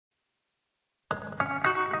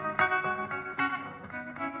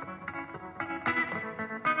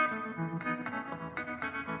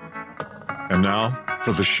And now,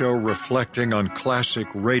 for the show reflecting on classic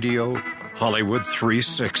radio, Hollywood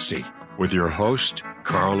 360, with your host,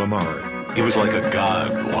 Carl Amari. He was like a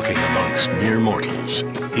god walking amongst mere mortals.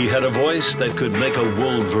 He had a voice that could make a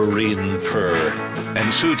wolverine purr,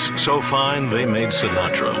 and suits so fine they made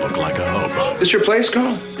Sinatra look like a hobo. This your place,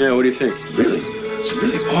 Carl? Yeah, what do you think? Really? It's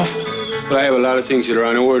really awful. But I have a lot of things that are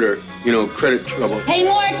on order. You know, credit trouble. Pay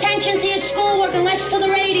more attention to your schoolwork and less to the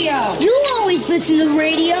radio. You always listen to the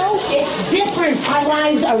radio. It's different. Our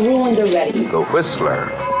lives are ruined already. The Whistler.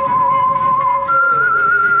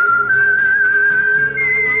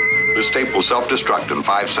 This tape will self-destruct in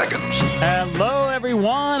 5 seconds. Hello,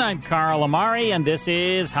 everyone. I'm Carl Amari, and this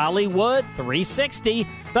is Hollywood 360,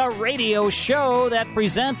 the radio show that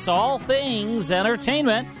presents all things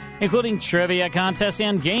entertainment, including trivia contests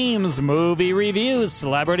and games, movie reviews,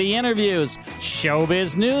 celebrity interviews,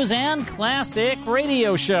 showbiz news, and classic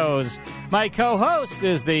radio shows. My co-host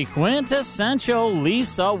is the quintessential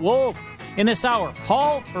Lisa Wolf. In this hour,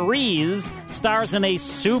 Paul Frees stars in a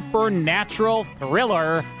supernatural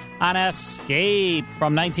thriller on Escape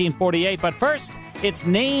from 1948. But first, it's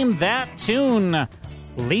Name That Tune.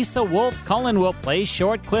 Lisa Wolf Cullen will play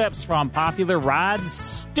short clips from popular Rod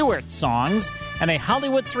Stewart songs, and a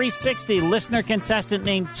Hollywood 360 listener contestant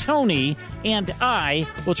named Tony and I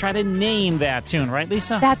will try to name that tune. Right,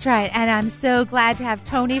 Lisa? That's right, and I'm so glad to have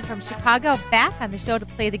Tony from Chicago back on the show to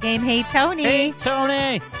play the game. Hey, Tony. Hey,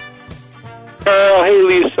 Tony. Hey,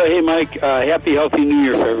 Lisa. Hey, Mike. Happy, healthy New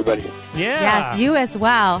Year for everybody. Yeah. Yes, you as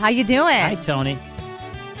well. How you doing? Hi, Tony.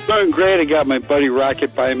 Doing great. I got my buddy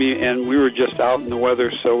Rocket by me, and we were just out in the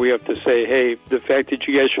weather, so we have to say, hey, the fact that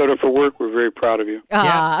you guys showed up for work, we're very proud of you.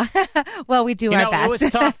 Yeah. Well, we do our best. It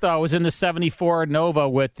was tough, though. I was in the 74 Nova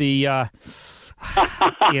with the...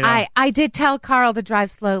 I did tell Carl to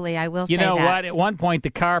drive slowly. I will say that. You know what? At one point,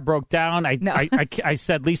 the car broke down. I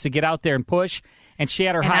said, Lisa, get out there and push. And she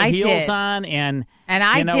had her high heels on, and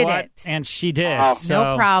I did it. And she did. Wow. So,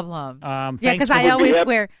 no problem. Yeah, because I always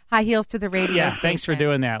wear high heels to the radio. Yeah, station. Thanks for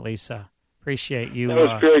doing that, Lisa. Appreciate you. That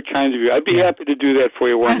was very kind of you. I'd be happy to do that for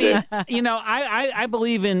you one day. I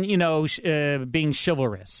believe in, being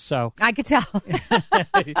chivalrous. So I could tell.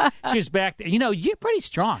 She was back there. You're pretty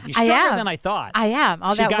strong. You're stronger than I thought. I am.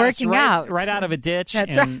 All she that got working us out. Right out of a ditch.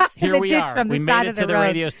 That's and right. Here we are. From the we side made of it to the road.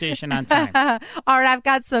 radio station on time. All right, I've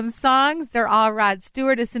got some songs. They're all Rod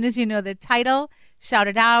Stewart. As soon as you know the title, shout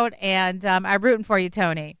it out. And I'm rooting for you,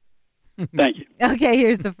 Tony. Thank you. Okay,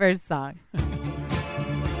 here's the first song.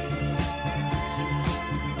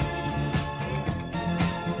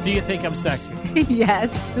 Do you think I'm sexy? Yes.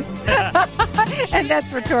 And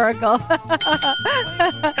that's rhetorical.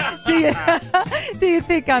 Do you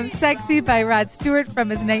think I'm sexy by Rod Stewart from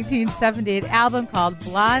his 1978 album called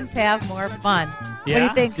Blondes Have More Fun? Yeah? What do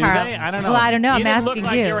you think, Carl? I don't know. Well, I don't know. I'm didn't asking look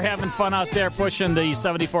like you. You were having fun out there pushing the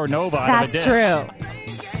 74 Nova out of a ditch.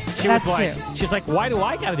 That's true. She's like, why do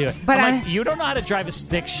I got to do it? But I'm like, you don't know how to drive a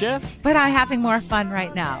stick shift? But I'm having more fun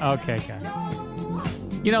right now. Okay, good.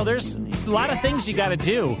 There's a lot of things you got to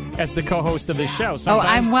do as the co-host of this show.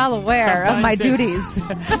 I'm well aware of my duties.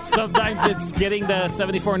 Sometimes it's getting the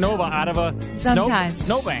 74 Nova out of a snowbank.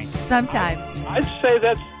 Sometimes. I'd say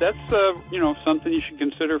that's something you should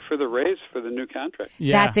consider for the raise for the new contract.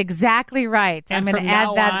 Yeah. That's exactly right. And I'm going to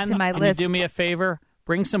add that to my list. Do me a favor,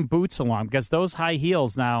 bring some boots along because those high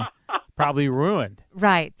heels now probably ruined.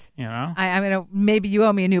 Right. I'm going to maybe you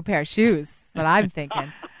owe me a new pair of shoes. That's what I'm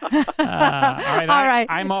thinking. All right.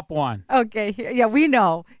 I'm up one. Okay. Yeah, we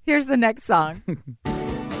know. Here's the next song.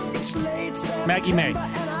 Maggie May.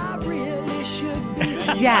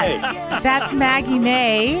 Yes, that's Maggie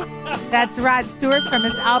May. That's Rod Stewart from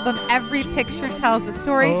his album Every Picture Tells a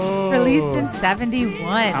Story, released in 71.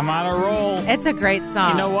 I'm on a roll. It's a great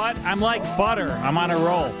song. You know what? I'm like butter. I'm on a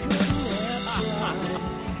roll.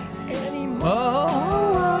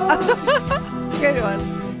 Good one.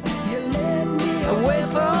 Away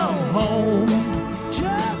from home.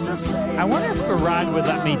 I wonder if Rod would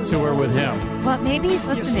let me tour with him. Well, maybe he's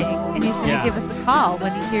listening, and he's going to give us a call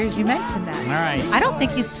when he hears you mention that. All right. I don't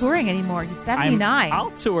think he's touring anymore. He's 79.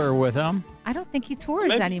 I'll tour with him. I don't think he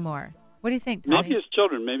tours anymore. What do you think, Tony? Maybe his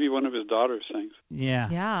children. Maybe one of his daughters sings. Yeah.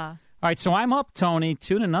 Yeah. All right, so I'm up, Tony,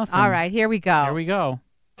 2-0. All right, here we go. Here we go.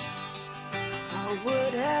 I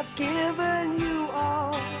would have given you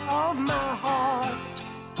all of my heart,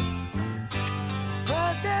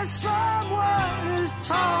 but there's someone who's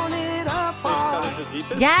torn it apart.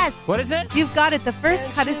 Yes. What is it? You've got it. The first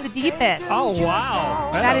cut is the deepest. Oh, wow.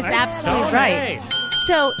 That is absolutely so right. great.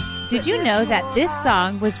 So, did you know that this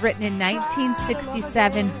song was written in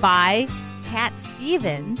 1967 by Cat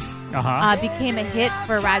Stevens Uh-huh. became a hit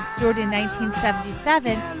for Rod Stewart in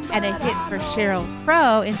 1977 and a hit for Sheryl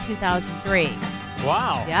Crow in 2003.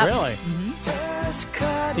 Wow, Yep. really? First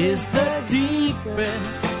cut Is the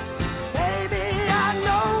deepest. baby, I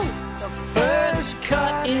know the First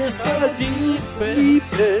cut is the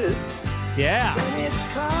deepest. Yeah. it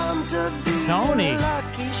come to be Tony.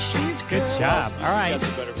 lucky she's Good job. All right.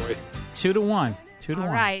 That's a better voice. 2-1. 2-1. All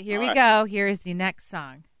right, here we All go. Here is the next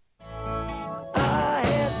song. I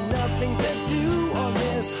had nothing to do on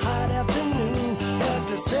this hot afternoon but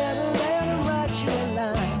to settle down and write you a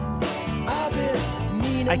line. I've been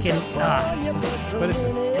meaning I can. to find you, but What is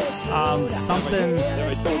this? Something.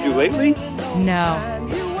 Have I told you lately? No.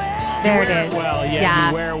 There it wear is. it well. Yeah,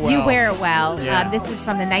 you wear it well. You wear it well. Yeah. This is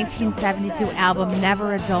from the 1972 album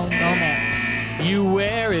Never a Dull Moment. You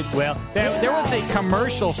wear it well. There was a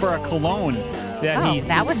commercial for a cologne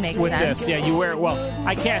that would make with sense. this. Yeah, you wear it well.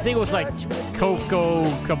 I think it was like Coco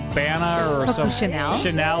Cabana or Coco something.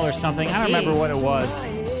 Chanel? Or something. I don't remember what it was.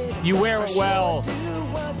 You wear it well.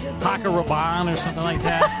 Paco Rabanne or something like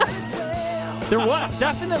that. There was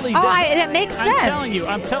definitely. It makes sense.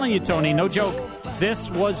 I'm telling you, Tony. No joke. This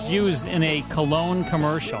was used in a cologne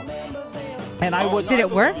commercial. And I was. Did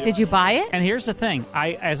it work? Did you buy it? And here's the thing.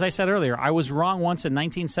 As I said earlier, I was wrong once in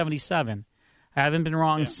 1977. I haven't been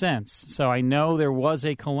wrong since. So I know there was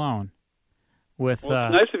a cologne with. Well,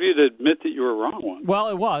 it's nice of you to admit that you were wrong once. Well,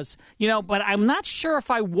 it was. But I'm not sure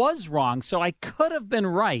if I was wrong. So I could have been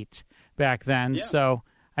right back then. Yeah. So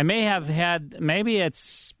I may have had. Maybe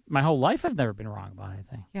it's my whole life I've never been wrong about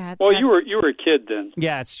anything. Yeah. Well, you were a kid then.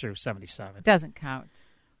 Yeah, it's true. 77. Doesn't count.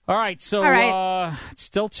 All right. So All right. it's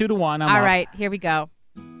still 2-1. All right, here we go.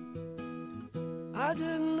 I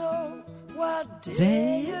didn't know what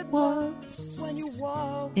Day it was when you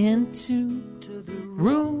walked into to the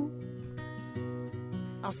room.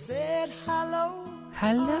 I said hello.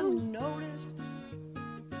 Hello. I noticed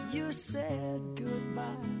you said goodbye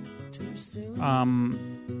too soon.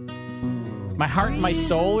 My heart and my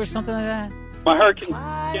soul or something like that. My heart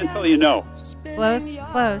can't tell you no. Close,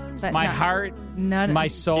 but My no. heart, No, my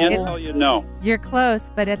Can't soul. tell you no. You're close,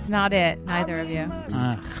 but it's not it. Neither of you.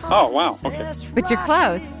 Oh, wow. Okay. But you're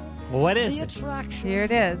close. What is it? Here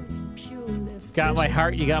it is. Got my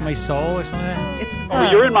heart, you got my soul or something like that? It's Oh,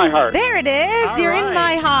 you're in my heart. There it is. All You're right. in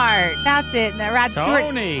my heart. That's it. Now, Rod Stewart,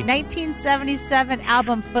 Tony. 1977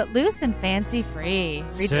 album Footloose and Fancy Free.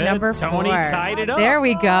 Reached number 4. Tony tied it up. There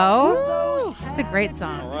we go. It's a great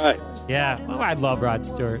song. All right. Yeah. Oh, I love Rod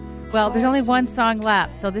Stewart. Well, there's only one song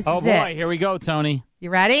left, so this Oh, is boy. it. Here we go, Tony.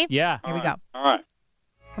 You ready? Yeah. Here we go. All right.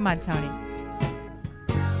 Come on, Tony.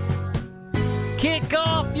 Kick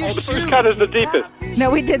off your The shoes. first cut is the deepest. No,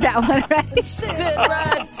 we did that one already. Sit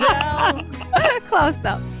right down. Close,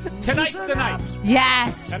 though. Tonight's the night.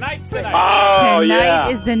 Yes. Tonight's the night. Oh, Tonight yeah.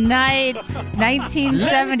 is the night,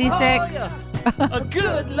 1976. A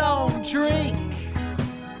good long drink.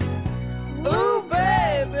 Ooh,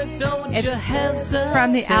 baby, don't It's you hesitate.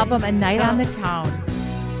 From the album A Night on the Town.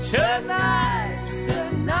 Tonight's the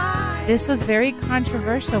night. This was very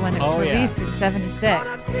controversial when it was Oh, yeah. released in 76.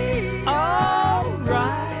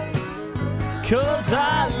 Alright, 'cause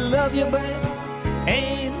I love you, babe.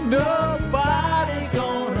 Ain't nobody's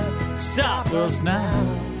gonna stop us now.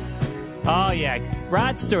 Oh, yeah.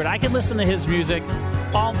 Rod Stewart. I can listen to his music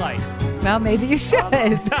all night. Well, maybe you should.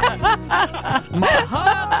 My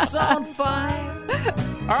heart's on fire.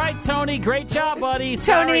 All right, Tony. Great job, buddy.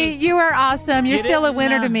 Sorry. Tony, you are awesome. You're You still a didn't,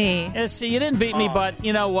 winner to me. See, you didn't beat me, but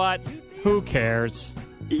you know what? Who cares?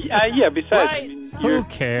 Yeah, besides, Right? Who you're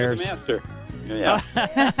cares? the master. Yeah.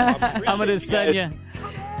 I'm gonna send you.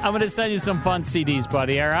 I'm gonna send you some fun CDs,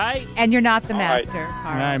 buddy. All right. And you're not the All right. master.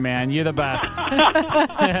 All right, man. You're the best.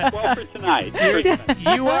 Well, for tonight.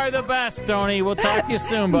 You are the best, Tony. We'll talk to you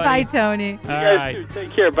soon, buddy. Bye, Tony. All You guys right. too.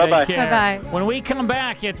 Take care. Bye-bye. Take care. Bye-bye. When we come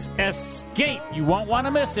back, it's Escape. You won't want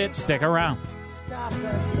to miss it. Stick around. Stop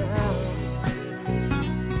us now.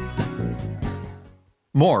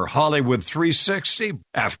 More Hollywood 360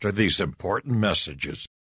 after these important messages.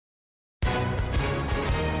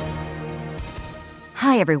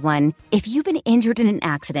 Hi, everyone. If you've been injured in an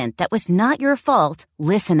accident that was not your fault,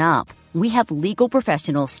 listen up. We have legal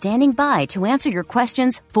professionals standing by to answer your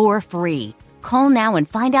questions for free. Call now and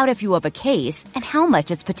find out if you have a case and how much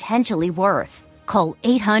it's potentially worth. Call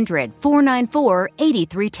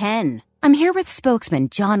 800-494-8310. I'm here with spokesman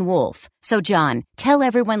John Wolf. So, John, tell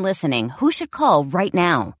everyone listening who should call right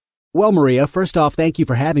now. Well, Maria, first off, thank you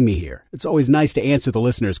for having me here. It's always nice to answer the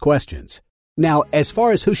listeners' questions. Now, as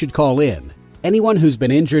far as who should call in, anyone who's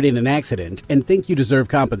been injured in an accident and think you deserve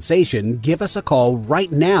compensation, give us a call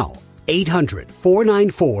right now.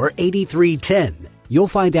 800-494-8310. You'll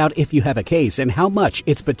find out if you have a case and how much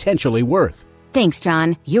it's potentially worth. Thanks,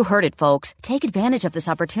 John. You heard it, folks. Take advantage of this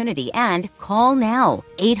opportunity and call now.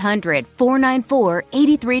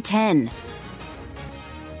 800-494-8310.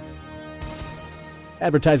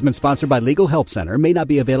 Advertisement sponsored by Legal Help Center. May not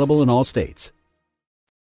be available in all states.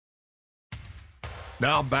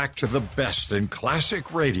 Now back to the best in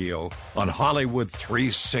classic radio on Hollywood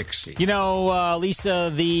 360. You know,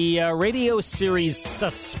 Lisa, the radio series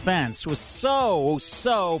Suspense was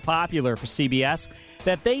so popular for CBS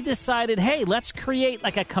that they decided, hey, let's create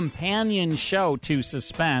like a companion show to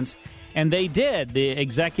Suspense. And they did. The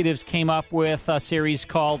executives came up with a series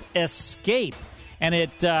called Escape. And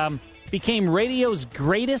it became radio's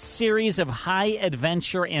greatest series of high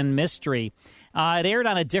adventure and mystery. It aired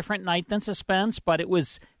on a different night than Suspense, but it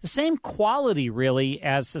was the same quality, really,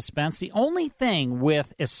 as Suspense. The only thing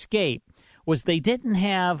with Escape was they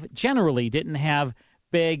generally didn't have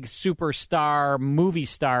big superstar movie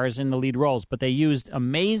stars in the lead roles, but they used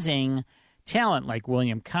amazing talent like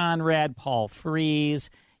William Conrad, Paul Frees,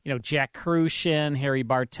 Jack Kruschen, Harry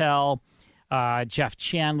Bartell, Jeff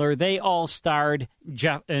Chandler. They all starred,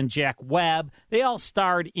 Jeff and Jack Webb. They all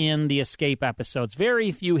starred in the Escape episodes.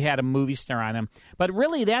 Very few had a movie star on them. But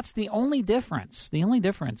really, that's the only difference. The only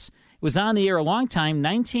difference. It was on the air a long time,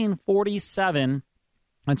 1947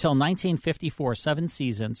 until 1954, 7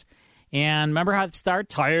 seasons. And remember how it started?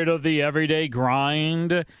 Tired of the everyday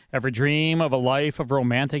grind? Ever dream of a life of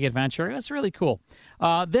romantic adventure? That's really cool.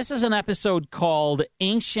 This is an episode called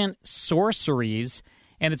Ancient Sorceries,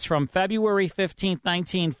 and it's from February 15th,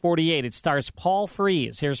 1948. It stars Paul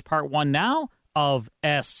Frees. Here's part 1 now of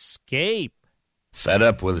Escape. Fed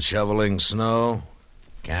up with shoveling snow?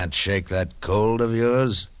 Can't shake that cold of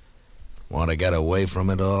yours? Want to get away from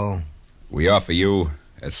it all? We offer you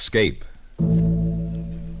Escape.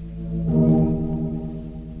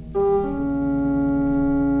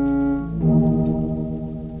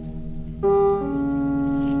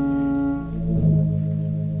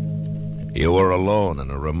 You were alone in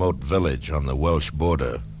a remote village on the Welsh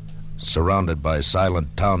border, surrounded by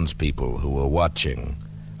silent townspeople who were watching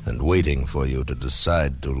and waiting for you to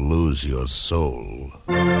decide to lose your soul.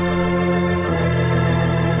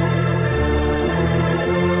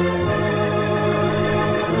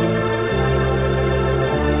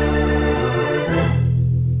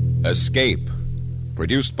 Escape,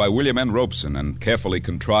 produced by William N. Robeson and carefully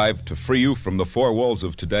contrived to free you from the four walls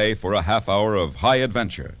of today for a half hour of high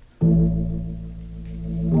adventure.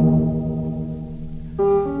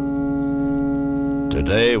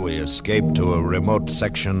 Today we escape to a remote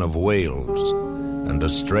section of Wales and a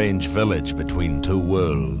strange village between two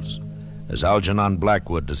worlds, as Algernon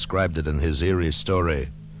Blackwood described it in his eerie story,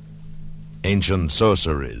 Ancient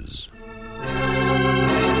Sorceries.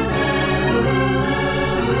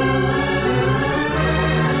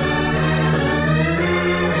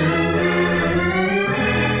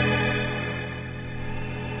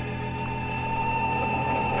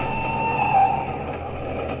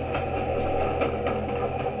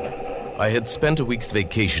 I had spent a week's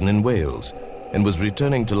vacation in Wales and was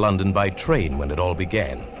returning to London by train when it all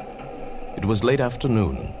began. It was late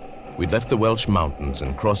afternoon. We'd left the Welsh mountains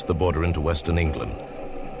and crossed the border into western England,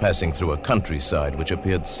 passing through a countryside which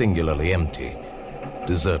appeared singularly empty,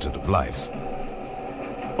 deserted of life.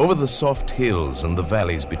 Over the soft hills and the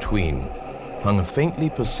valleys between hung a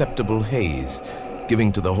faintly perceptible haze,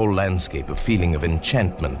 giving to the whole landscape a feeling of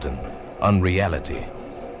enchantment and unreality.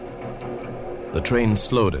 The train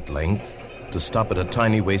slowed at length to stop at a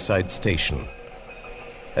tiny wayside station.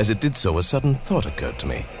 As it did so, a sudden thought occurred to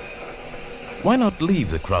me. Why not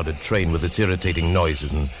leave the crowded train with its irritating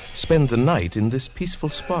noises and spend the night in this peaceful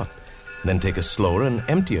spot, then take a slower and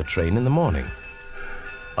emptier train in the morning?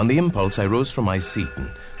 On the impulse, I rose from my seat, and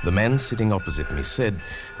the man sitting opposite me said,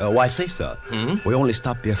 Why say, sir, we only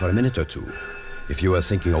stopped here for a minute or two. If you were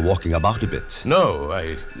thinking of walking about a bit. No,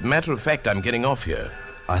 matter of fact, I'm getting off here.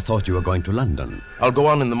 I thought you were going to London. I'll go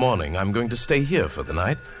on in the morning. I'm going to stay here for the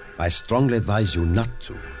night. I strongly advise you not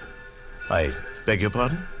to. I beg your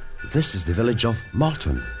pardon? This is the village of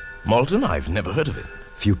Malton. Malton? I've never heard of it.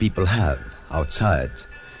 Few people have, outside.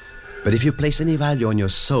 But if you place any value on your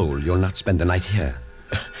soul, you'll not spend the night here.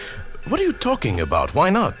 What are you talking about?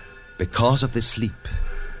 Why not? Because of the sleep.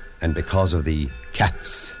 And because of the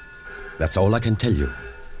cats. That's all I can tell you.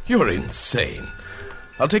 You're insane.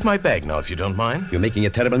 I'll take my bag now, if you don't mind. You're making a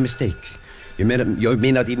terrible mistake. You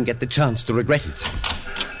may not even get the chance to regret it.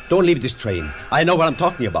 Don't leave this train. I know what I'm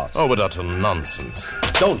talking about. Oh, what utter nonsense.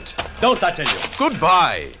 Don't, I tell you.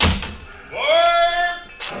 Goodbye.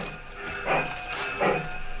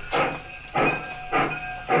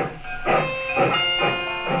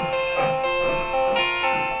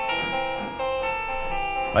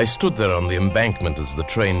 I stood there on the embankment as the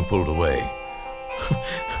train pulled away.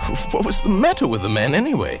 What was the matter with the man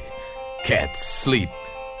anyway? Cats, sleep.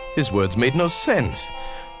 His words made no sense.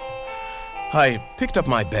 I picked up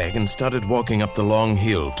my bag and started walking up the long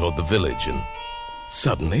hill toward the village, and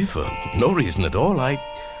suddenly, for no reason at all, I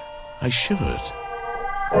shivered.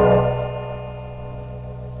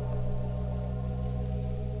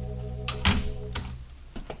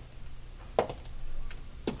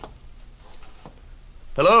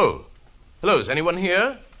 Hello? Hello, is anyone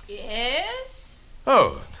here? Yes?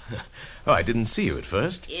 Oh, I didn't see you at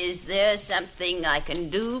first. Is there something I can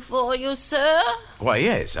do for you, sir? Why,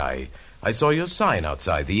 yes, I saw your sign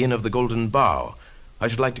outside the Inn of the Golden Bough. I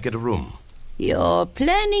should like to get a room. You're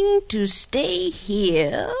planning to stay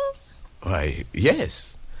here? Why,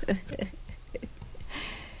 yes.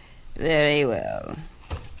 Very well.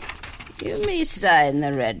 You may sign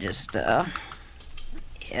the register.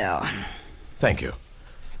 Here. Thank you.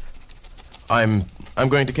 I'm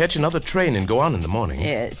going to catch another train and go on in the morning.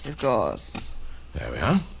 Yes, of course. There we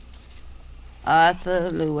are.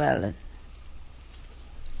 Arthur Llewellyn.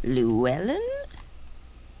 Llewellyn?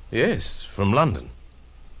 Yes, from London.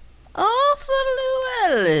 Arthur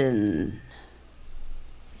Llewellyn.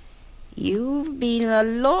 You've been a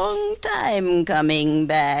long time coming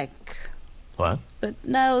back. What? But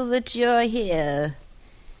now that you're here,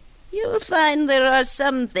 you'll find there are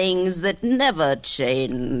some things that never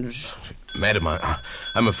change. Madam,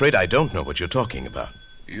 I'm afraid I don't know what you're talking about.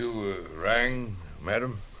 You rang,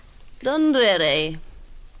 madam? Dondrere,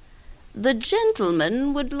 the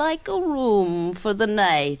gentleman would like a room for the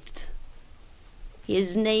night.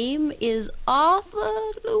 His name is Arthur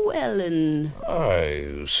Llewellyn.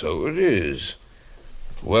 Aye, so it is.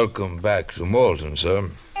 Welcome back to Malton, sir.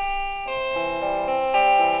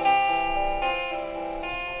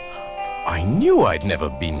 I knew I'd never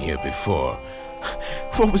been here before.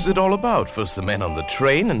 What was it all about? First the men on the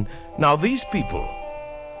train, and now these people.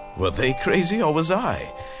 Were they crazy, or was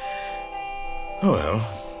I? Oh, well,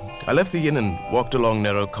 I left the inn and walked along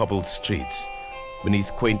narrow cobbled streets,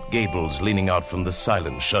 beneath quaint gables leaning out from the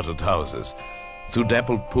silent shuttered houses, through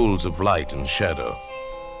dappled pools of light and shadow.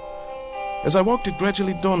 As I walked, it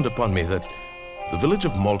gradually dawned upon me that the village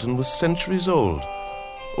of Malton was centuries old,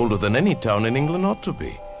 older than any town in England ought to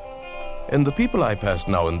be. And the people I passed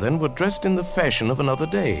now and then were dressed in the fashion of another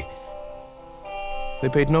day. They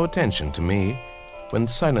paid no attention to me, went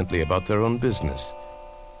silently about their own business.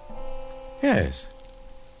 Yes,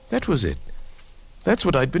 that was it. That's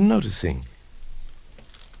what I'd been noticing.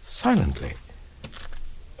 Silently.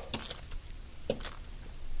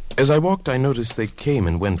 As I walked, I noticed they came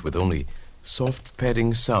and went with only soft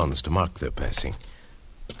padding sounds to mark their passing,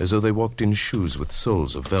 as though they walked in shoes with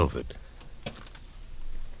soles of velvet.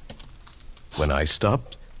 When I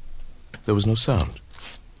stopped, there was no sound.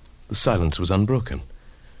 The silence was unbroken.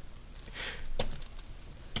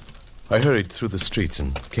 I hurried through the streets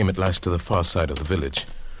and came at last to the far side of the village,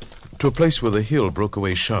 to a place where the hill broke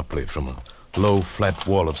away sharply from a low, flat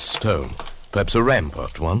wall of stone, perhaps a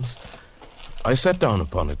rampart once. I sat down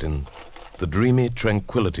upon it, and the dreamy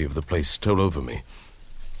tranquility of the place stole over me.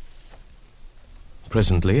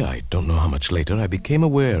 Presently, I don't know how much later, I became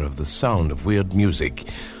aware of the sound of weird music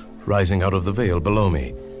rising out of the vale below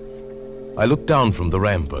me. I looked down from the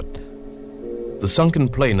rampart. The sunken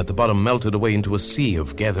plain at the bottom melted away into a sea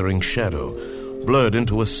of gathering shadow, blurred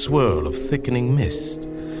into a swirl of thickening mist.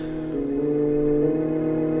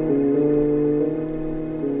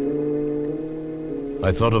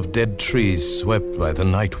 I thought of dead trees swept by the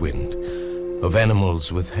night wind, of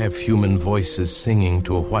animals with half-human voices singing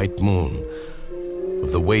to a white moon,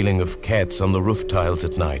 of the wailing of cats on the roof tiles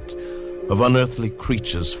at night, of unearthly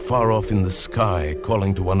creatures far off in the sky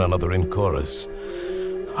calling to one another in chorus.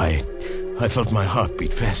 I felt my heart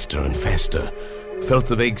beat faster and faster, felt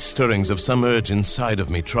the vague stirrings of some urge inside of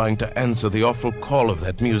me trying to answer the awful call of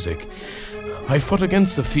that music. I fought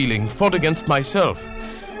against the feeling, fought against myself.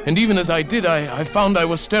 And even as I did, I found I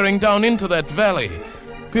was staring down into that valley,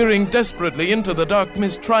 peering desperately into the dark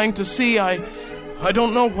mist, trying to see I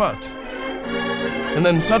don't know what. And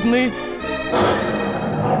then suddenly,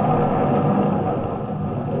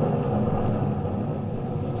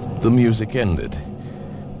 the music ended.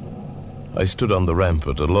 I stood on the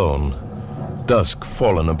rampart alone, dusk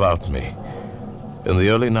fallen about me, and the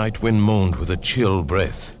early night wind moaned with a chill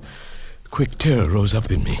breath. Quick terror rose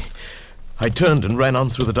up in me. I turned and ran on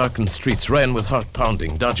through the darkened streets, ran with heart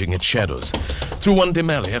pounding, dodging its shadows, through one dim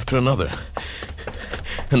alley after another,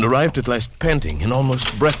 and arrived at last panting and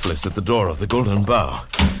almost breathless at the door of the Golden Bough.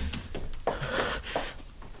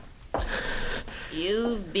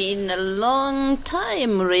 You've been a long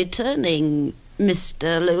time returning,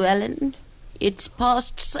 Mr. Llewellyn, it's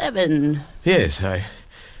past 7. Yes, I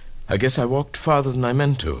guess I walked farther than I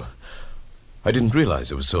meant to. I didn't realize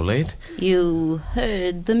it was so late. You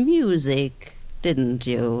heard the music, didn't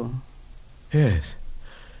you? Yes.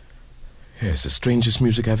 Yes, the strangest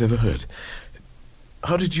music I've ever heard.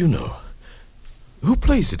 How did you know? Who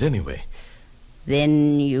plays it, anyway?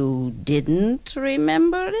 Then you didn't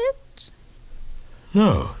remember it?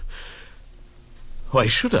 No. Why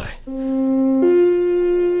should I?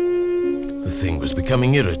 The thing was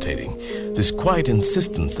becoming irritating. This quiet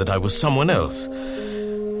insistence that I was someone else.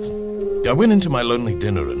 I went into my lonely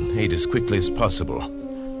dinner and ate as quickly as possible.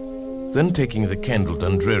 Then, taking the candle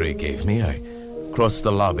Dundreary gave me, I crossed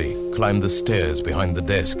the lobby, climbed the stairs behind the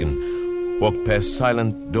desk, and walked past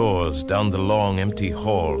silent doors down the long, empty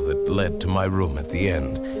hall that led to my room at the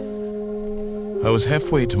end. I was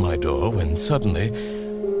halfway to my door when suddenly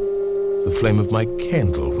the flame of my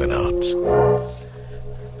candle went out.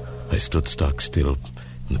 I stood stock still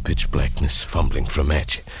in the pitch blackness, fumbling for a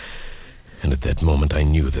match. And at that moment I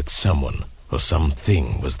knew that someone or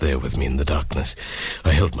something was there with me in the darkness.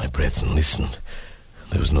 I held my breath and listened.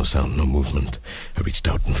 There was no sound, no movement. I reached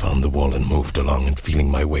out and found the wall and moved along and feeling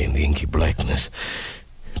my way in the inky blackness.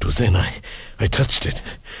 It was then I touched it.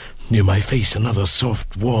 Near my face, another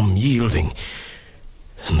soft, warm yielding.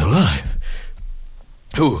 And alive.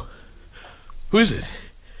 Who? Who is it?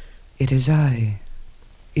 It is I,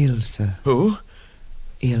 Ilse. Who?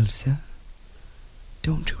 Ilse.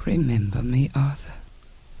 Don't you remember me, Arthur?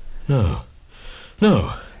 No.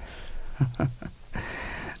 No.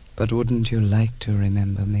 But wouldn't you like to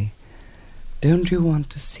remember me? Don't you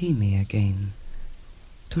want to see me again?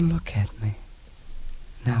 To look at me?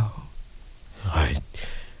 Now? I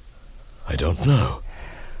don't know.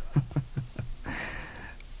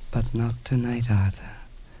 But not tonight, Arthur.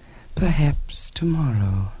 Perhaps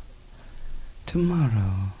tomorrow.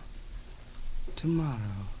 Tomorrow.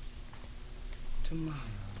 Tomorrow. Tomorrow.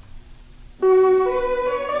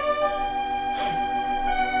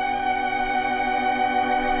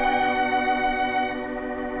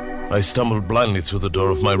 I stumbled blindly through the door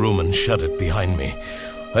of my room and shut it behind me.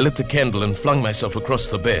 I lit the candle and flung myself across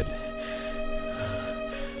the bed.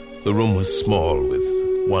 The room was small, with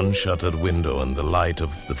one shuttered window, and the light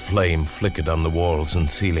of the flame flickered on the walls and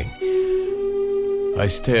ceiling. I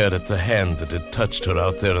stared at the hand that had touched her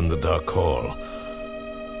out there in the dark hall.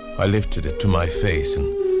 I lifted it to my face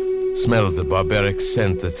and smelled the barbaric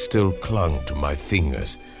scent that still clung to my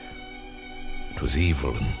fingers. It was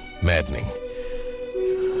evil and maddening.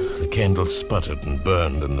 The candle sputtered and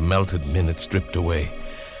burned, and the melted minutes dripped away.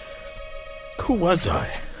 Who was I?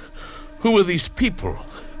 Who were these people?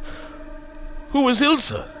 Who was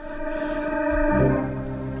Ilse?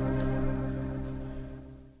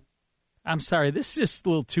 I'm sorry, this is just a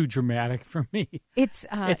little too dramatic for me. It's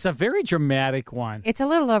a very dramatic one. It's a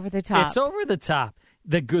little over the top. It's over the top.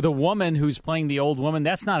 The woman who's playing the old woman,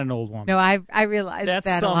 that's not an old woman. No, I realized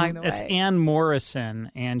that along the way. It's Ann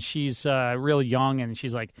Morrison, and she's real young, and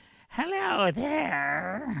she's like, "Hello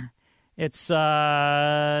there." It's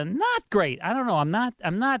not great. I don't know. I'm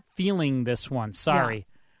not feeling this one. Sorry. Yeah.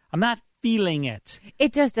 I'm not feeling it.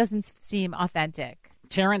 It just doesn't seem authentic.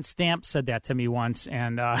 Terrence Stamp said that to me once,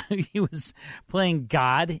 and he was playing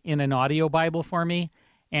God in an audio Bible for me,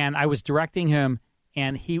 and I was directing him,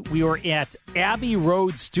 and we were at Abbey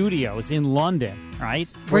Road Studios in London, right?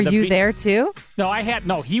 Were you there too? No,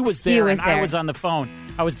 he was there, and I was on the phone.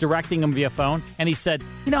 I was directing him via phone, and he said,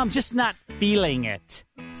 I'm just not feeling it.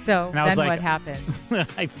 So then what happened?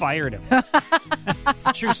 I fired him.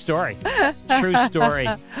 True story. True story.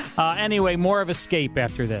 Anyway, more of Escape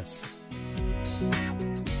after this.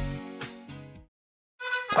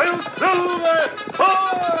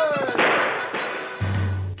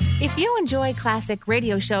 If you enjoy classic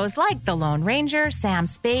radio shows like The Lone Ranger, Sam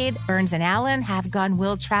Spade, Burns and Allen, Have Gun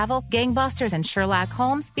Will Travel, Gangbusters, and Sherlock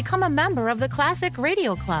Holmes, become a member of the Classic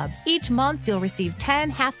Radio Club. Each month, you'll receive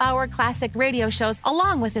 10 half-hour classic radio shows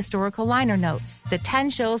along with historical liner notes. The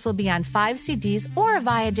 10 shows will be on 5 CDs or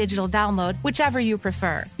via digital download, whichever you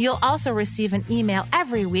prefer. You'll also receive an email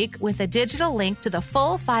every week with a digital link to the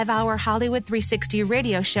full 5-hour Hollywood 360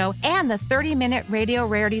 radio show and the 30-minute Radio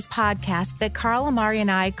Rarities podcast that Carl Amari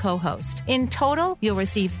and I co-host. In total, you'll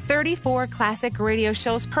receive 34 classic radio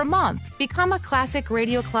shows per month. Become a Classic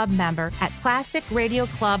Radio Club member at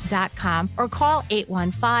classicradioclub.com or call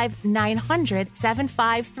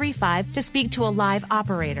 815-900-7535 to speak to a live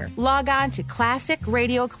operator. Log on to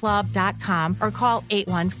classicradioclub.com or call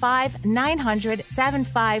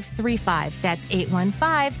 815-900-7535. That's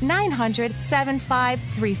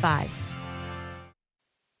 815-900-7535.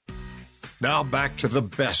 Now back to the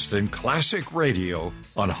best in classic radio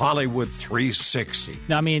on Hollywood 360.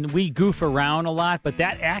 Now, I mean, we goof around a lot, but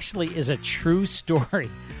that actually is a true story.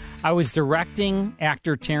 I was directing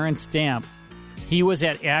actor Terrence Stamp. He was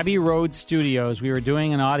at Abbey Road Studios. We were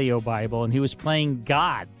doing an audio Bible, and he was playing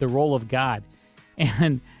God, the role of God.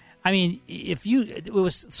 And, I mean, it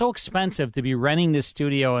was so expensive to be renting this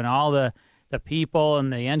studio and all the people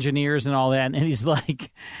and the engineers and all that. And he's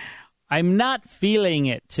like, I'm not feeling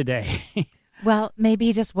it today. Well, maybe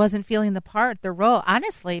he just wasn't feeling the role.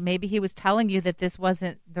 Honestly, maybe he was telling you that this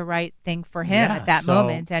wasn't the right thing for him at that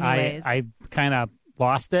moment anyways. I kind of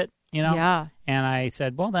lost it, you know? Yeah. And I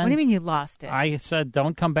said, well, then. What do you mean you lost it? I said,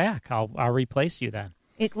 don't come back. I'll replace you then.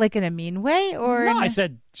 Like in a mean way? Or no, I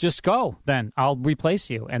said, just go then. I'll replace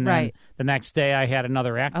you. And then the next day I had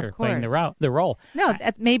another actor playing the role. No,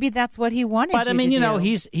 maybe that's what he wanted. But I mean, you know,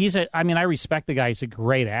 I respect the guy. He's a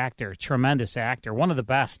great actor, tremendous actor, one of the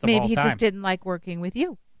best of all time. Maybe he just didn't like working with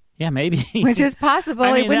you. Yeah, maybe. Which is possible.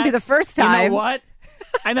 It wouldn't be the first time. You know what?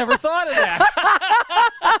 I never thought of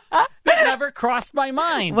that. That never crossed my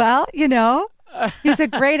mind. Well, you know. He's a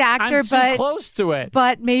great actor, I'm too close to it.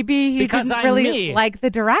 But maybe he didn't really like the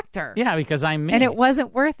director. Yeah, because I'm me. And it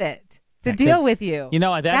wasn't worth it to deal with you. You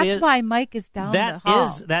know, that's why Mike is down the hall.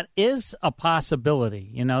 That is a possibility.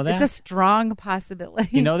 You know that? It's a strong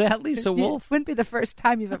possibility. You know that, Lisa Wolf? It wouldn't be the first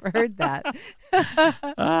time you've ever heard that.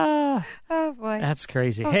 Oh, boy. That's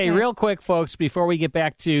crazy. Okay. Hey, real quick, folks, before we get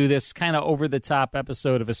back to this kind of over-the-top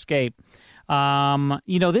episode of Escape,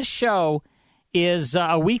 you know, this show is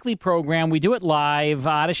a weekly program. We do it live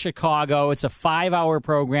out of Chicago. It's a 5-hour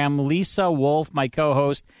program. Lisa Wolf, my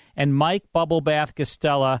co-host, and Mike Bubblebath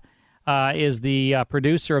Costella is the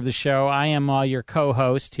producer of the show. I am your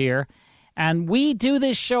co-host here. And we do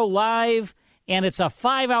this show live, and it's a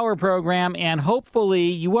 5-hour program, and hopefully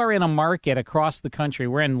you are in a market across the country.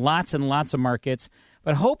 We're in lots and lots of markets,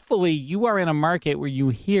 but hopefully you are in a market where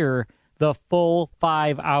you hear the full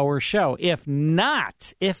 5-hour show. If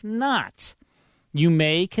not, you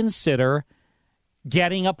may consider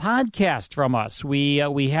getting a podcast from us. We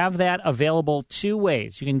have that available two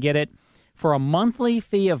ways. You can get it for a monthly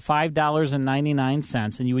fee of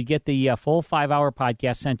 $5.99, and you would get the full 5-hour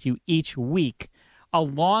podcast sent to you each week,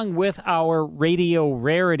 along with our Radio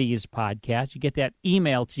Rarities podcast. You get that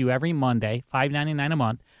emailed to you every Monday, $5.99 a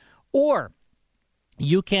month. Or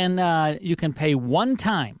you can pay one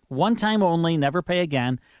time only, never pay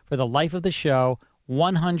again, for the life of the show,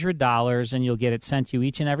 $100, and you'll get it sent to you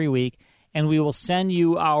each and every week. And we will send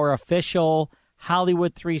you our official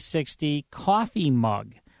Hollywood 360 coffee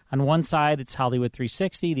mug. On one side, it's Hollywood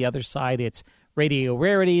 360. The other side, it's Radio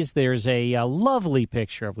Rarities. There's a lovely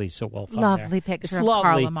picture of Lisa Wolf on there. Lovely picture it's of lovely.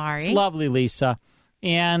 Carl Amari. It's lovely, Lisa.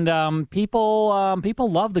 And people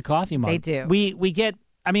love the coffee mug. They do.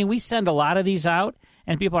 We send a lot of these out,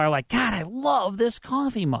 and people are like, God, I love this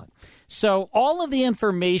coffee mug. So all of the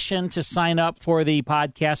information to sign up for the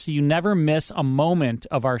podcast so you never miss a moment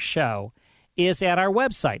of our show is at our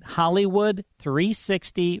website,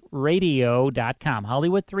 Hollywood360radio.com,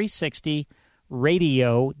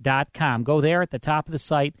 Hollywood360radio.com. Go there at the top of the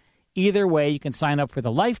site. Either way, you can sign up for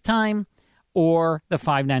the lifetime or the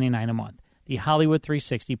 $5.99 a month, the Hollywood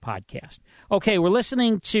 360 podcast. Okay, we're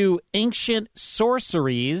listening to Ancient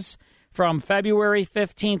Sorceries from February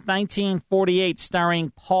 15th, 1948,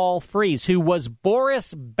 starring Paul Frees, who was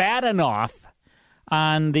Boris Badenoff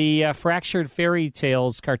on the Fractured Fairy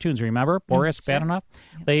Tales cartoons. Remember Boris Badenoff?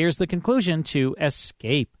 Yep. Here's the conclusion to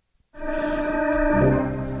Escape.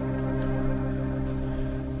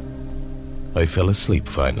 I fell asleep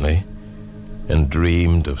finally and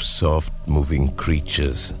dreamed of soft-moving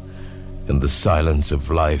creatures and the silence of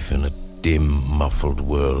life in a dim, muffled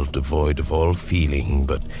world devoid of all feeling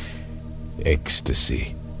but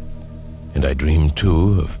ecstasy. And I dreamed,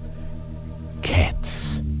 too, of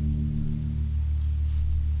cats.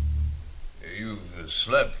 You've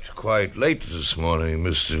slept quite late this morning,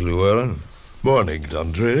 Mr. Llewellyn. Morning,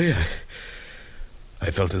 Dundreary. I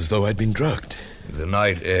felt as though I'd been drugged. The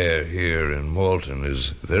night air here in Malton is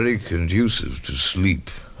very conducive to sleep.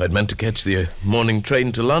 I'd meant to catch the morning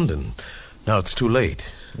train to London. Now it's too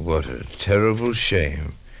late. What a terrible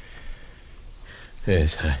shame.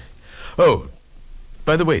 Yes, Oh,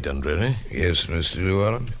 by the way, Dundreary. Yes, Mr.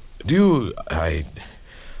 Llewellyn?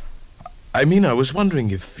 I was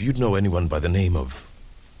wondering if you'd know anyone by the name of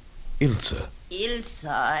Ilsa.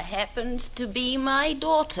 Ilsa happens to be my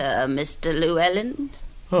daughter, Mr. Llewellyn.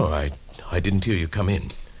 Oh, I didn't hear you come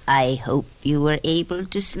in. I hope you were able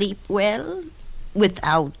to sleep well,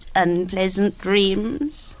 without unpleasant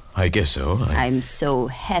dreams. I guess so. I'm so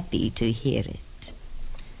happy to hear it.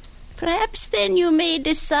 Perhaps then you may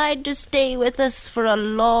decide to stay with us for a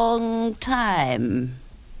long time.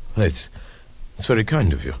 That's very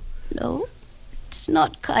kind of you. No, it's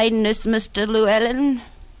not kindness, Mr. Llewellyn.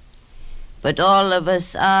 But all of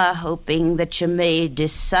us are hoping that you may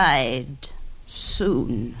decide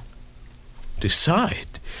soon.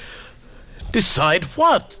 Decide? Decide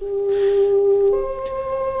what?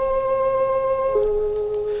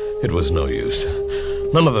 It was no use.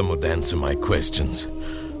 None of them would answer my questions.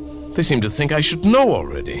 They seemed to think I should know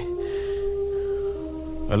already.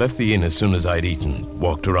 I left the inn as soon as I'd eaten,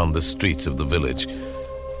 walked around the streets of the village.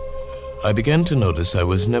 I began to notice I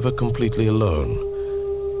was never completely alone.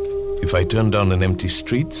 If I turned down an empty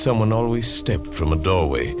street, someone always stepped from a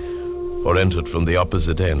doorway or entered from the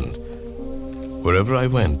opposite end. Wherever I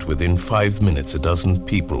went, within 5 minutes, a dozen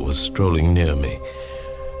people were strolling near me.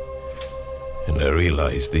 And I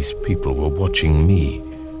realized these people were watching me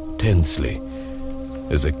tensely,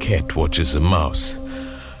 as a cat watches a mouse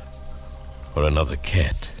or another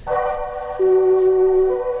cat.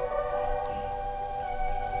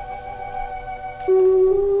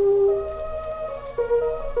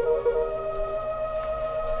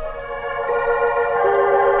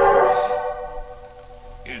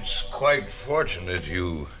 It's quite fortunate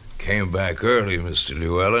you came back early, Mr.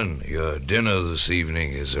 Llewellyn. Your dinner this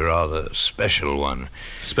evening is a rather special one.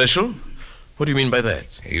 Special? What do you mean by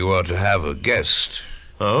that? You are to have a guest.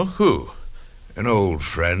 Oh, who? An old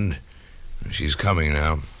friend. She's coming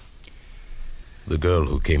now. The girl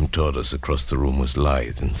who came toward us across the room was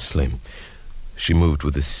lithe and slim. She moved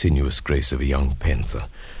with the sinuous grace of a young panther.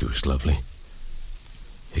 She was lovely,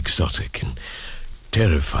 exotic, and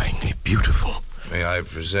terrifyingly beautiful. May I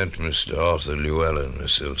present Mr. Arthur Llewellyn,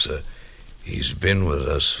 Miss Ilsa? He's been with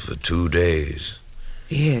us for 2 days.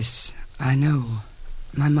 Yes, I know.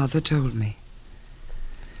 My mother told me.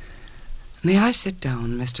 May I sit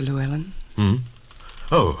down, Mr. Llewellyn?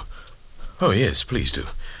 Oh, yes, please do.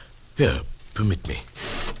 Here, permit me.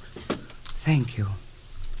 Thank you.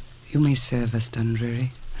 You may serve us,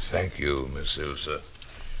 Dundreary. Thank you, Miss Ilsa.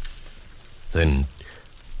 Then,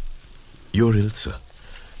 you're Ilsa?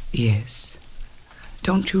 Yes.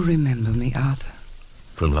 Don't you remember me, Arthur?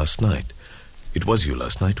 From last night. It was you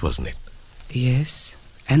last night, wasn't it? Yes,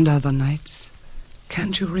 and other nights.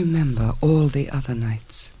 Can't you remember all the other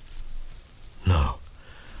nights? No.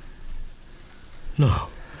 No.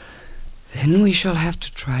 Then we shall have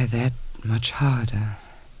to try that much harder.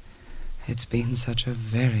 It's been such a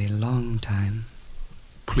very long time.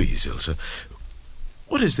 Please, Ilsa.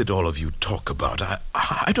 What is it all of you talk about?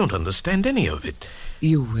 I don't understand any of it.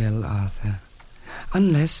 You will, Arthur.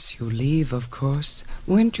 Unless you leave, of course.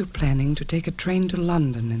 Weren't you planning to take a train to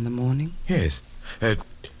London in the morning? Yes.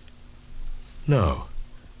 No.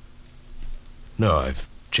 No, I've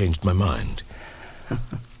changed my mind.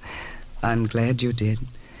 I'm glad you did.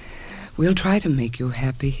 We'll try to make you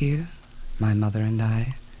happy here, my mother and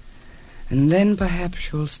I. And then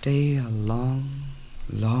perhaps you'll stay a long,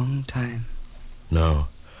 long time. No.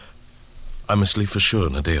 I must leave for sure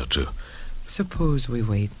in a day or two. Suppose we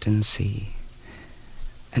wait and see.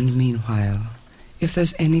 And meanwhile, if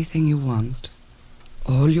there's anything you want,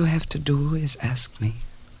 all you have to do is ask me.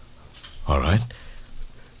 All right.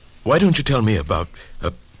 Why don't you tell me about...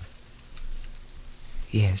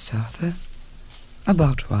 Yes, Arthur?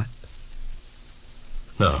 About what?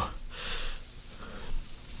 No.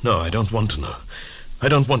 No, I don't want to know. I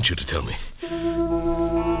don't want you to tell me.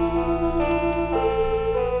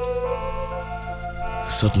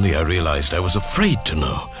 Suddenly I realized I was afraid to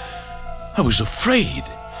know. I was afraid.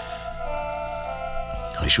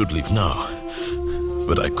 I should leave now,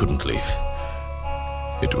 but I couldn't leave.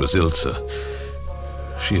 It was Ilsa.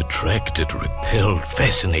 She attracted, repelled,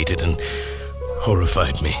 fascinated, and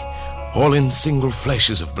horrified me, all in single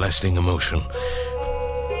flashes of blasting emotion.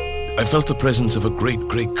 I felt the presence of a great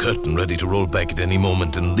grey curtain ready to roll back at any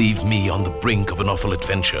moment and leave me on the brink of an awful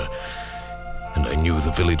adventure. And I knew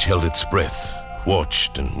the village held its breath,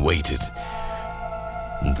 watched and waited.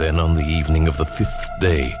 And then on the evening of the 5th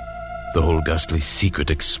day, the whole ghastly secret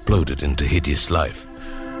exploded into hideous life.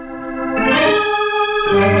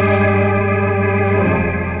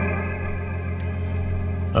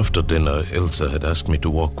 After dinner, Ilsa had asked me to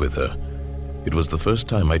walk with her. It was the first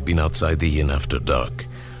time I'd been outside the inn after dark.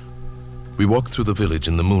 We walked through the village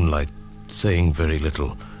in the moonlight, saying very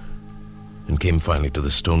little, and came finally to the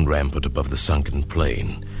stone rampart above the sunken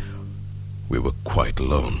plain. We were quite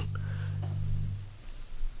alone.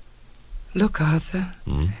 Look, Arthur.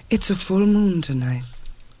 It's a full moon tonight.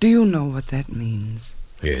 Do you know what that means?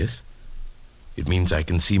 Yes. It means I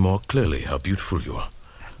can see more clearly how beautiful you are.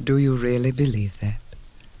 Do you really believe that?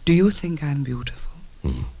 Do you think I'm beautiful?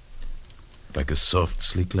 like a soft,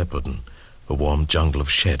 sleek leopard in a warm jungle of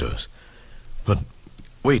shadows. But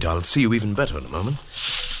wait, I'll see you even better in a moment.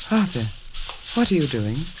 Arthur, what are you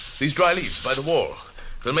doing? These dry leaves by the wall.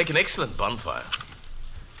 They'll make an excellent bonfire.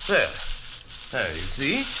 There, you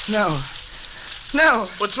see? No. No.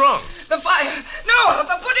 What's wrong? The fire. No,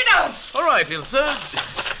 Arthur, put it out. All right,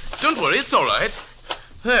 Ilsa. Don't worry, it's all right.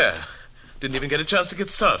 There. Didn't even get a chance to get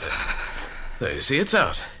started. There, you see, it's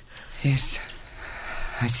out. Yes,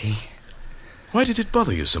 I see. Why did it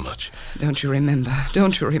bother you so much? Don't you remember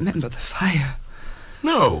the fire?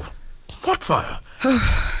 No. What fire?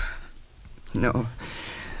 No.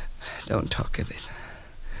 Don't talk of it.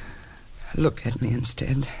 Look at me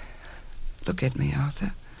instead. Look at me,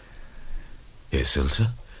 Arthur. Yes,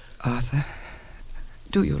 Ilsa? Arthur,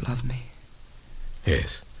 do you love me?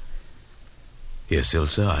 Yes. Yes,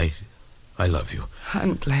 Ilsa, I love you.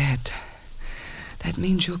 I'm glad. That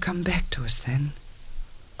means you'll come back to us then.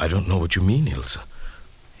 I don't know what you mean, Ilsa.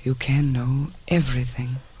 You can know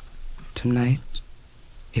everything tonight,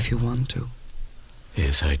 if you want to.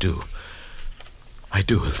 Yes, I do. I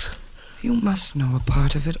do, Ilsa. You must know a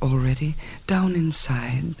part of it already, down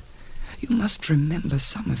inside. You must remember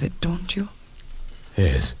some of it, don't you?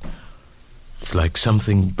 Yes. It's like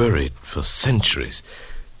something buried for centuries,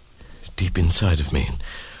 deep inside of me.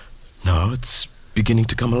 Now it's beginning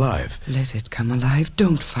to come alive. Let it come alive.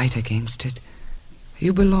 Don't fight against it.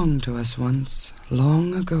 You belonged to us once,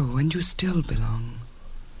 long ago, and you still belong.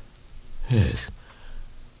 Yes.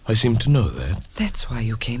 I seem to know that. That's why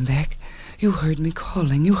you came back. You heard me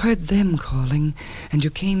calling. You heard them calling. And you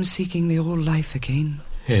came seeking the old life again.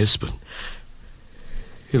 Yes, but...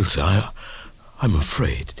 Ilsa, I'm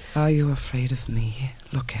afraid. Are you afraid of me?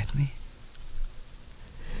 Look at me.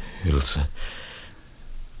 Ilsa...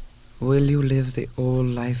 Will you live the old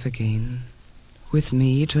life again? With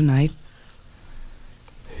me tonight?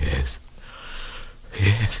 Yes.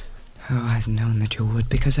 Yes. Oh, I've known that you would,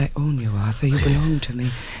 because I own you, Arthur. You belong to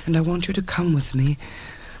me, and I want you to come with me.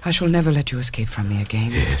 I shall never let you escape from me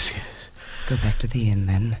again. Yes. Go back to the inn,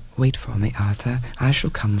 then. Wait for me, Arthur. I shall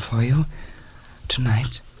come for you.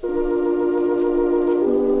 Tonight.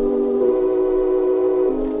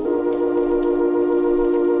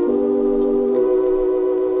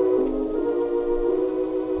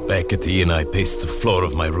 Back at the inn, I paced the floor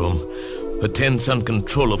of my room, a tense,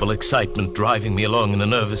 uncontrollable excitement driving me along in a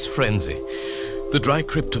nervous frenzy. The dry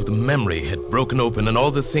crypt of the memory had broken open, and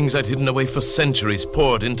all the things I'd hidden away for centuries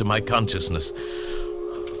poured into my consciousness.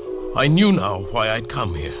 I knew now why I'd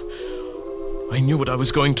come here. I knew what I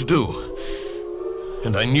was going to do.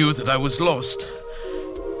 And I knew that I was lost.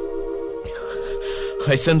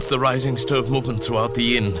 I sensed the rising stir of movement throughout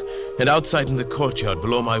the inn, and outside in the courtyard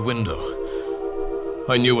below my window.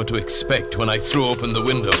 I knew what to expect when I threw open the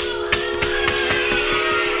window.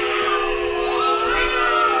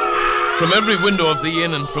 From every window of the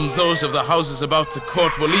inn and from those of the houses about the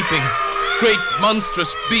court were leaping great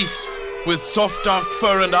monstrous beasts with soft dark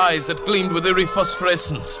fur and eyes that gleamed with eerie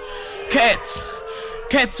phosphorescence. Cats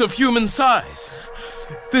of human size.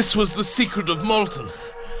 This was the secret of Malton.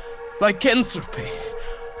 Lycanthropy,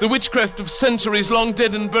 the witchcraft of centuries long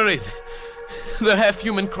dead and buried. The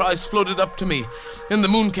half-human cries floated up to me, and the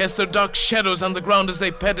moon cast their dark shadows on the ground as they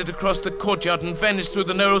padded across the courtyard and vanished through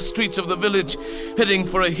the narrow streets of the village, heading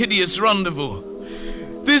for a hideous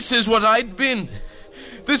rendezvous. This is what I'd been.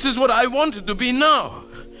 This is what I wanted to be now.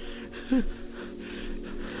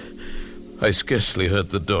 I scarcely heard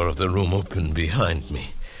the door of the room open behind me.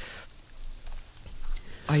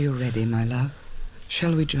 Are you ready, my love?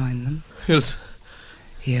 Shall we join them? Ilsa.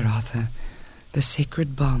 Here, Arthur, the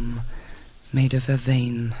sacred bomb, made of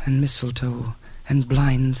vervain and mistletoe and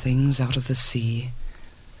blind things out of the sea.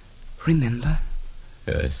 Remember?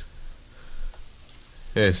 Yes.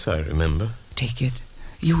 Yes, I remember. Take it.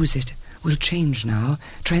 Use it. We'll change now.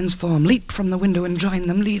 Transform. Leap from the window and join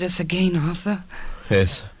them. Lead us again, Arthur.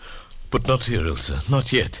 Yes. But not here, Ilsa.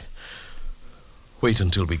 Not yet. Wait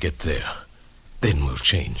until we get there. Then we'll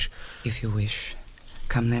change. If you wish.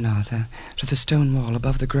 Come then, Arthur, to the stone wall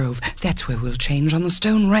above the grove. That's where we'll change, on the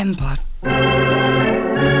stone rampart.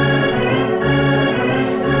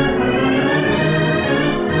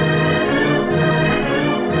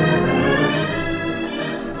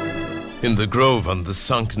 In the grove on the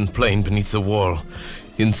sunken plain beneath the wall,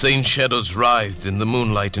 insane shadows writhed in the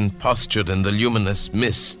moonlight and postured in the luminous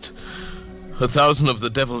mist. 1,000 of the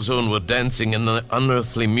Devil's Own were dancing in the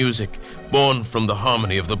unearthly music born from the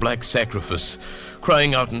harmony of the black sacrifice,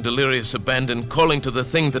 crying out in delirious abandon, calling to the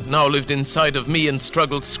thing that now lived inside of me and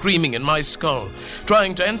struggled screaming in my skull,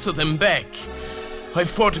 trying to answer them back. I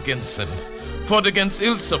fought against them, fought against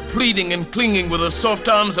Ilsa, pleading and clinging with her soft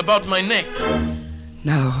arms about my neck.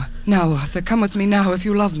 Now, Arthur, come with me now if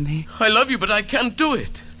you love me. I love you, but I can't do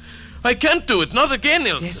it. I can't do it. Not again,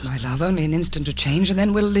 Ilsa. Yes, my love, only an instant to change, and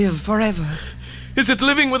then we'll live forever. Is it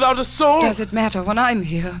living without a soul? Does it matter when I'm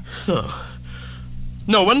here?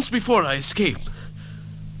 No, once before I escaped.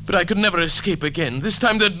 But I could never escape again. This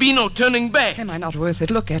time there'd be no turning back. Am I not worth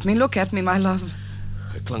it? Look at me, my love.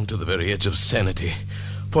 I clung to the very edge of sanity,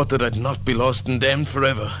 thought that I'd not be lost and damned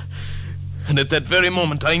forever. And at that very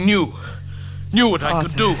moment I knew what I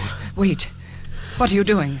could do. Wait. What are you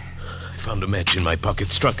doing? I found a match in my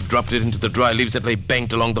pocket, struck it, dropped it into the dry leaves that lay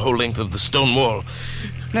banked along the whole length of the stone wall.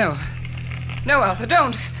 No, Arthur,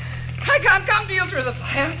 don't. I can't come to you through the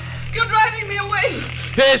fire. You're driving me away.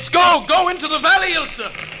 Yes, go into the valley, Ilsa.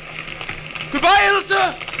 Goodbye,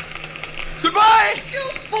 Ilsa. Goodbye. You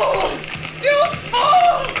fool. You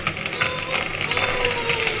fool.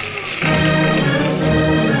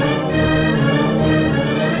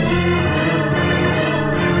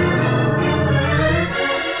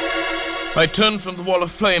 I turned from the wall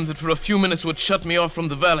of flame that for a few minutes would shut me off from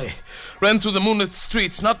the valley, ran through the moonlit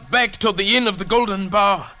streets, not back toward the inn of the Golden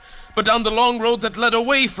Bough, but down the long road that led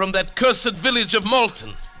away from that cursed village of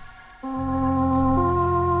Malton.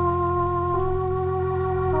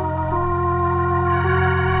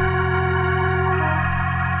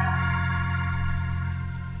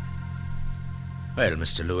 Well,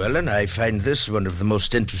 Mr. Llewellyn, I find this one of the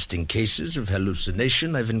most interesting cases of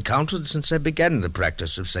hallucination I've encountered since I began the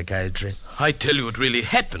practice of psychiatry. I tell you, it really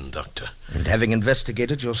happened, Doctor. And having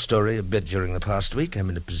investigated your story a bit during the past week,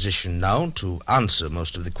 I'm in a position now to answer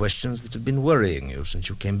most of the questions that have been worrying you since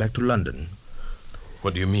you came back to London.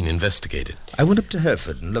 What do you mean, investigated? I went up to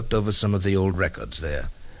Hereford and looked over some of the old records there.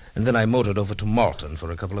 And then I motored over to Malton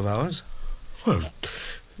for a couple of hours. Well,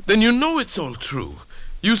 then you know it's all true.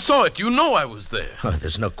 You saw it. You know I was there. Oh,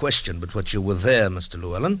 there's no question but what you were there, Mr.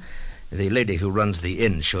 Llewellyn. The lady who runs the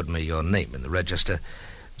inn showed me your name in the register.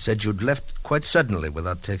 Said you'd left quite suddenly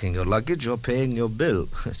without taking your luggage or paying your bill.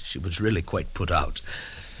 She was really quite put out.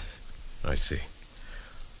 I see.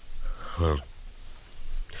 Well,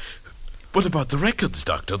 what about the records,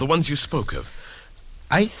 Doctor? The ones you spoke of?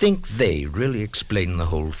 I think they really explain the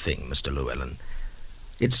whole thing, Mr. Llewellyn.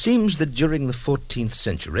 It seems that during the 14th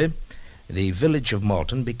century, the village of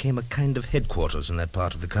Malton became a kind of headquarters in that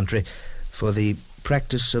part of the country for the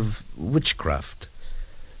practice of witchcraft.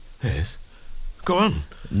 Yes. Go on.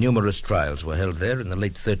 Numerous trials were held there in the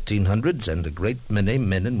late 1300s, and a great many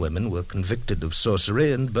men and women were convicted of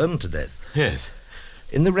sorcery and burned to death. Yes.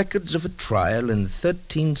 In the records of a trial in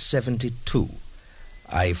 1372,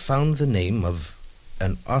 I found the name of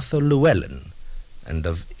an Arthur Llewellyn and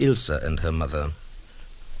of Ilsa and her mother.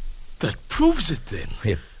 That proves it, then.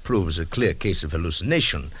 It proves a clear case of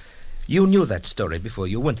hallucination. You knew that story before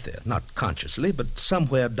you went there, not consciously, but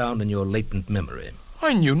somewhere down in your latent memory.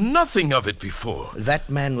 I knew nothing of it before. That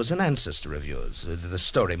man was an ancestor of yours. The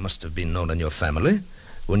story must have been known in your family.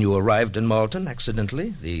 When you arrived in Malton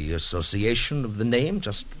accidentally, the association of the name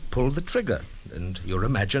just pulled the trigger, and your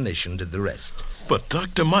imagination did the rest. But,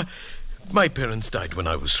 Doctor, my parents died when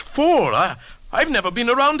I was 4. I've never been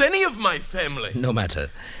around any of my family. No matter.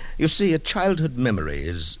 You see, a childhood memory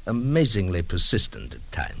is amazingly persistent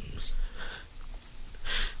at times.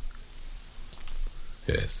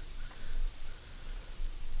 Yes.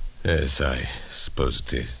 Yes, I suppose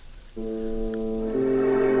it is.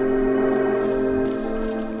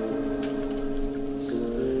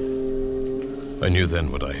 I knew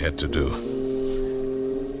then what I had to do.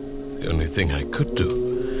 The only thing I could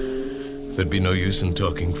do. There'd be no use in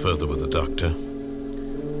talking further with the doctor.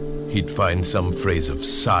 He'd find some phrase of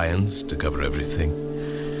science to cover everything.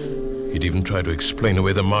 He'd even try to explain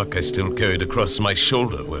away the mark I still carried across my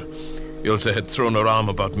shoulder, where Ilsa had thrown her arm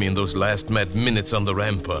about me in those last mad minutes on the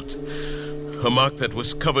rampart. A mark that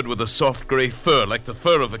was covered with a soft gray fur, like the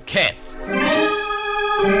fur of a cat.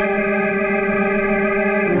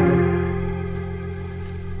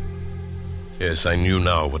 Yes, I knew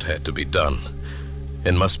now what had to be done,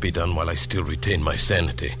 and must be done while I still retain my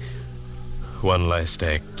sanity. One last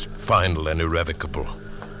act, final and irrevocable.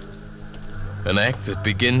 An act that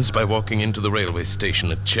begins by walking into the railway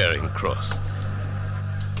station at Charing Cross.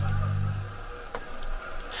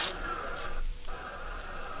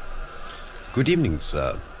 Good evening,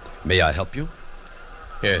 sir. May I help you?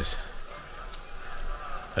 Yes.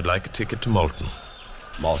 I'd like a ticket to Malton.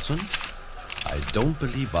 Malton? I don't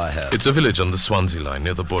believe I have. It's a village on the Swansea line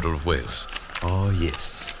near the border of Wales. Oh,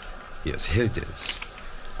 yes. Yes, here it is.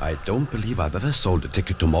 I don't believe I've ever sold a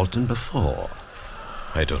ticket to Malton before.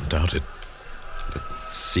 I don't doubt it.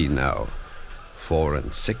 Let's see now. 4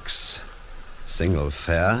 and 6. Single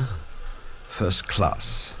fare, first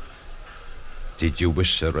class. Did you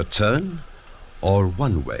wish a return or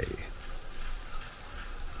one way?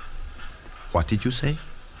 What did you say?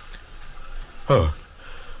 Oh,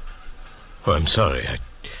 I'm sorry.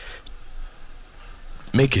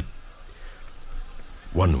 Make it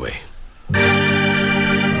one way.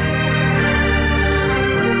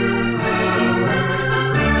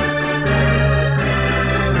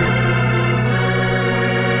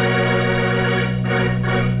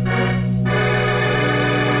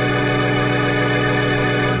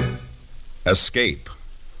 Escape.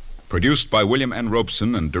 Produced by William N.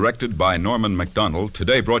 Robeson and directed by Norman MacDonald,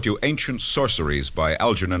 today brought you Ancient Sorceries by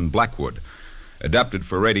Algernon Blackwood. Adapted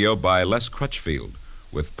for radio by Les Crutchfield,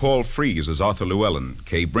 with Paul Frees as Arthur Llewellyn,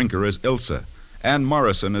 Kay Brinker as Ilsa, Ann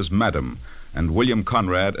Morrison as Madam, and William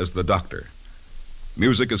Conrad as the Doctor.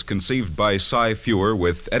 Music is conceived by Cy Fewer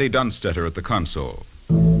with Eddie Dunstetter at the console.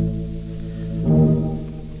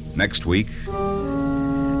 Next week...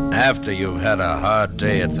 After you've had a hard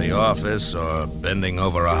day at the office or bending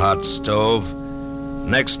over a hot stove,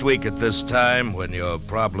 next week at this time, when your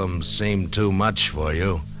problems seem too much for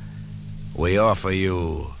you, we offer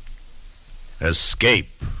you escape.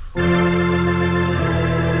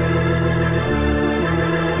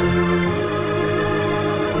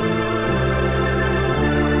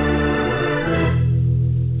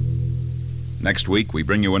 Next week, we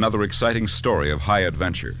bring you another exciting story of high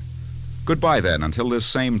adventure. Goodbye, then, until this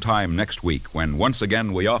same time next week, when once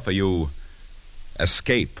again we offer you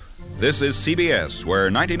Escape. This is CBS,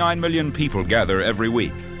 where 99 million people gather every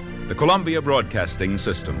week. The Columbia Broadcasting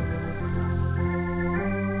System.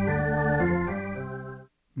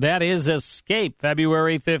 That is Escape,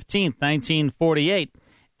 February 15th, 1948.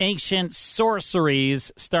 Ancient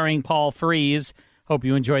Sorceries, starring Paul Frees. Hope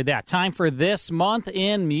you enjoyed that. Time for This Month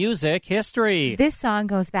in Music History. This song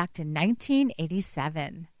goes back to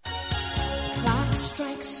 1987. Clock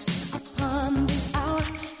strikes upon the hour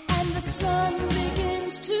and the sun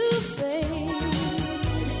begins to fade.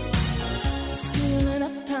 Still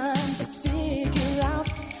enough time to figure out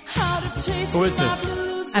how to chase. Who is this?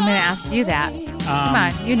 I'm going to ask you that. Come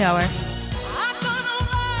on, you know her.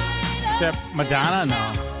 Is that Madonna?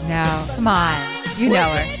 No. No, come on. You know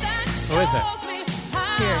her. Who is it?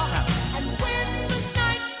 Here it comes.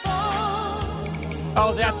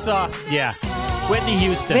 Oh, that's, yeah. Whitney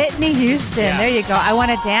Houston. Whitney Houston. Yeah. There you go. I Want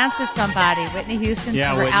to Dance with Somebody. Whitney Houston Yeah,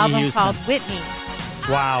 from her Whitney album Houston. called Whitney.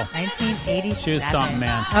 Wow. 1987. She was something,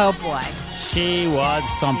 man. Oh, boy. She was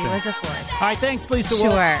something. She was a force. All right, thanks, Lisa. Sure.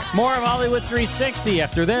 Wolf. More of Hollywood 360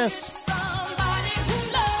 after this.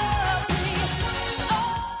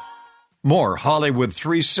 More Hollywood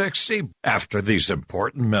 360 after these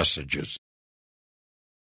important messages.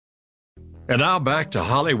 And now back to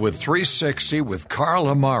Hollywood 360 with Carl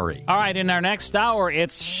Amari. All right, in our next hour,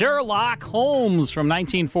 it's Sherlock Holmes from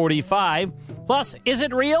 1945. Plus, is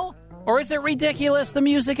it real or is it ridiculous, the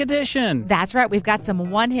music edition? That's right. We've got some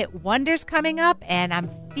one-hit wonders coming up, and I'm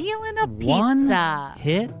feeling a pizza.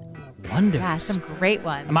 One-hit wonders. Yeah, some great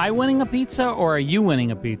ones. Am I winning a pizza or are you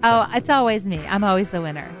winning a pizza? Oh, it's always me. I'm always the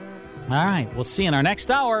winner. All right, we'll see you in our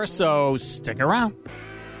next hour, so stick around.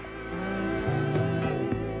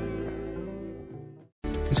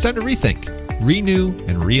 It's time to rethink, renew,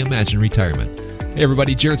 and reimagine retirement. Hey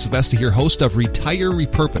everybody, Jared Sebesta here, host of Retire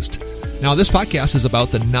Repurposed. Now this podcast is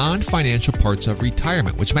about the non-financial parts of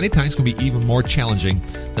retirement, which many times can be even more challenging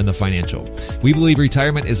than the financial. We believe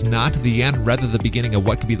retirement is not the end, rather the beginning of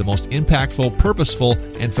what could be the most impactful, purposeful,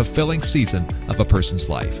 and fulfilling season of a person's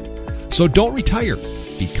life. So don't retire,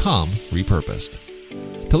 become repurposed.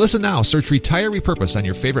 To listen now, search Retire Repurposed on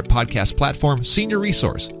your favorite podcast platform, Senior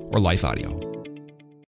Resource, or Life Audio.